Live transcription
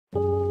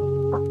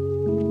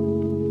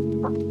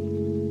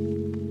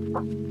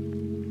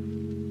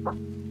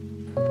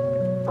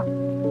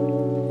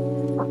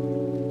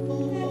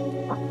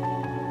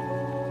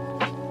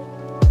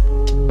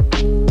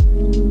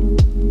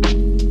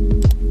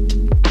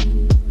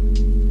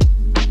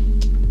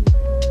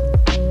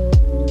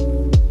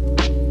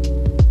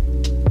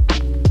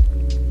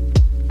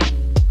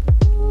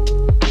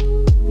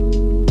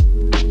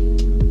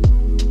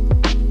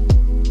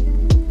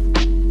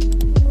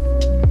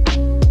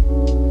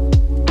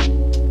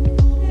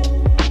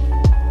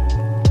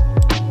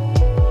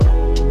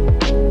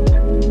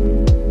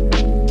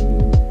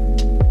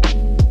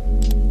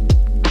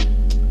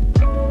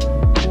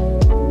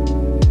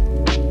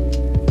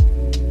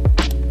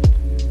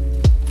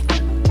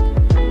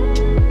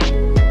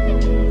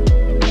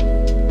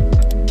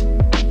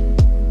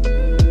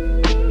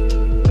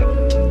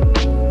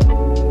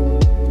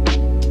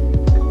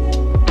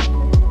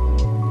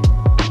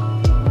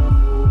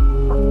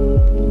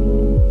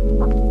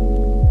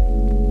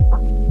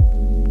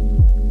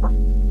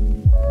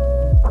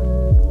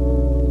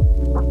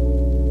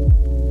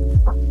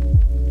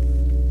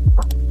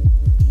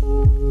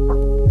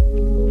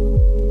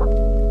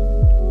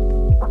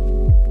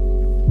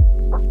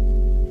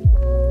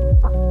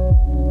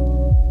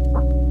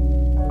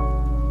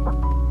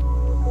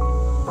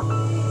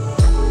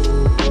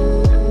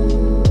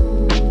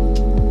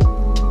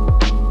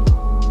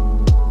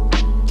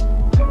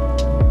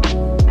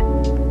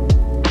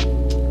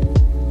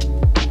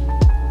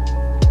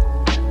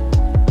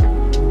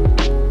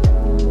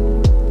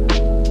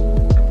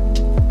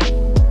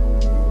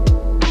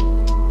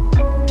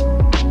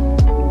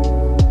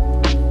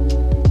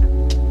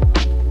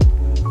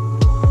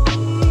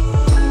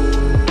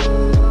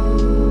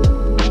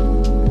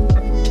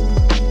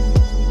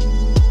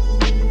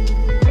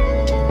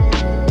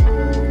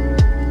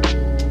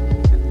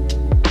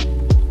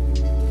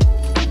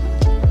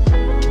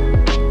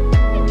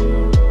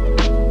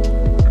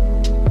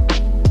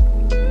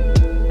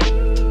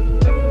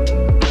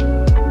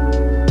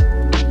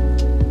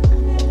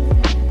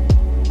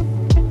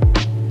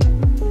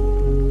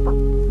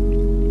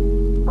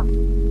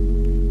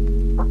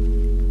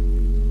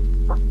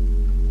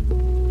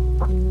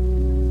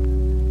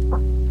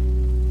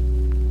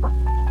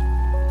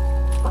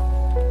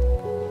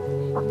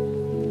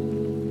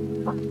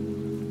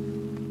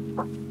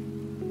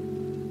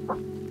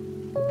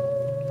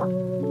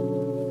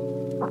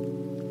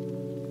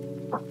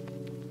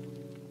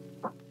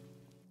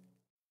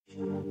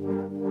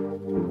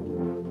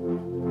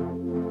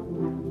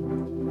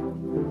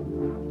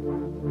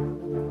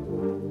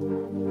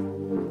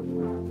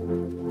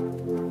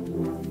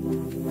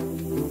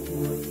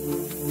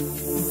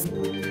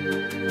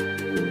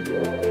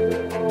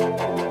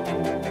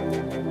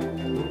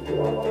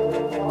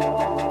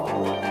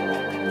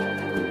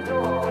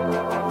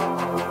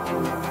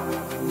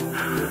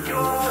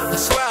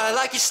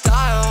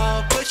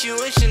You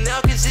in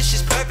Chanel cause it's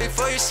just perfect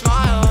for your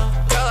smile.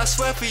 Girl, I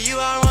swear for you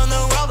I'd run the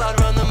world, I'd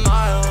run the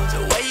miles.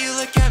 The way you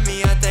look at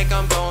me, I think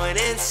I'm going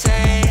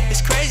insane.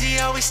 It's crazy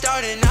how we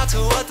started out to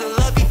what the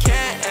love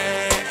became.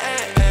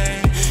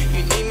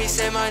 You need me,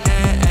 say my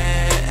name.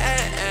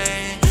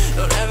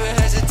 Don't ever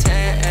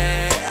hesitate.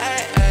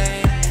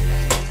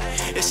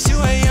 It's 2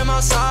 AM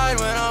outside,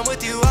 when I'm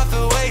with you I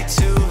feel way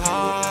too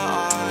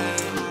high.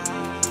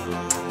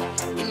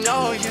 You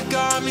know you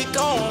got me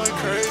going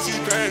crazy,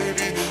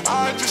 baby.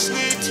 I just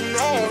need to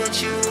know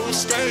that you will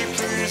stay,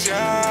 please,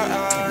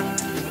 yeah.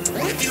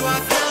 With you I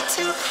feel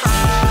too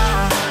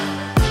high.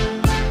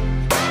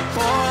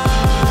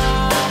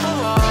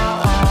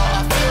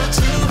 I feel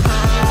too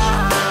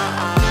high.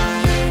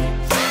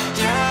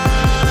 Yeah,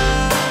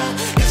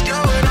 it's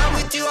going on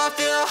with you, I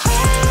feel high.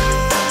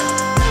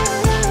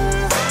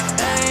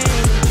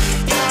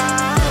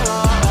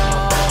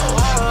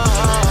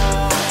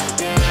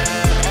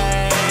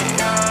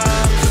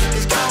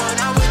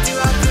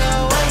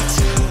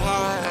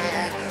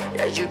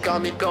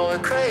 Got me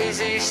going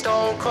crazy,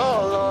 stone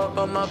cold up,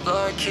 but my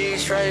blood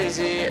keeps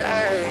raising,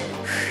 ayy.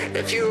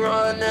 If you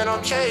run, then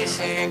I'm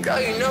chasing. Girl,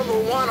 you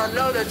 #1, I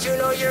know that you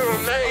know you're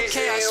amazing.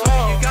 Okay, I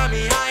swear you got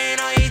me high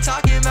and I ain't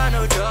talking about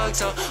no drugs.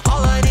 So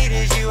all I need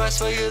is you, I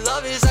swear your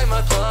love is like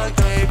my plug.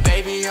 Hey,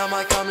 baby, I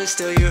might come and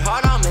steal your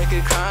heart, I'll make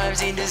a crime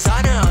scene.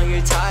 Designer on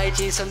your tight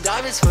jeans, some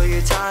diamonds for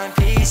your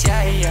timepiece,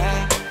 yeah,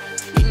 yeah.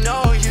 You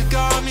know you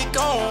got me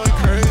going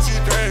crazy,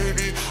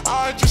 baby.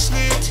 I just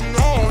need to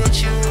know that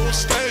you will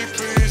stay,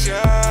 please,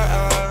 yeah.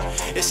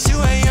 It's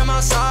 2 AM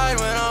outside,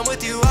 when I'm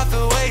with you I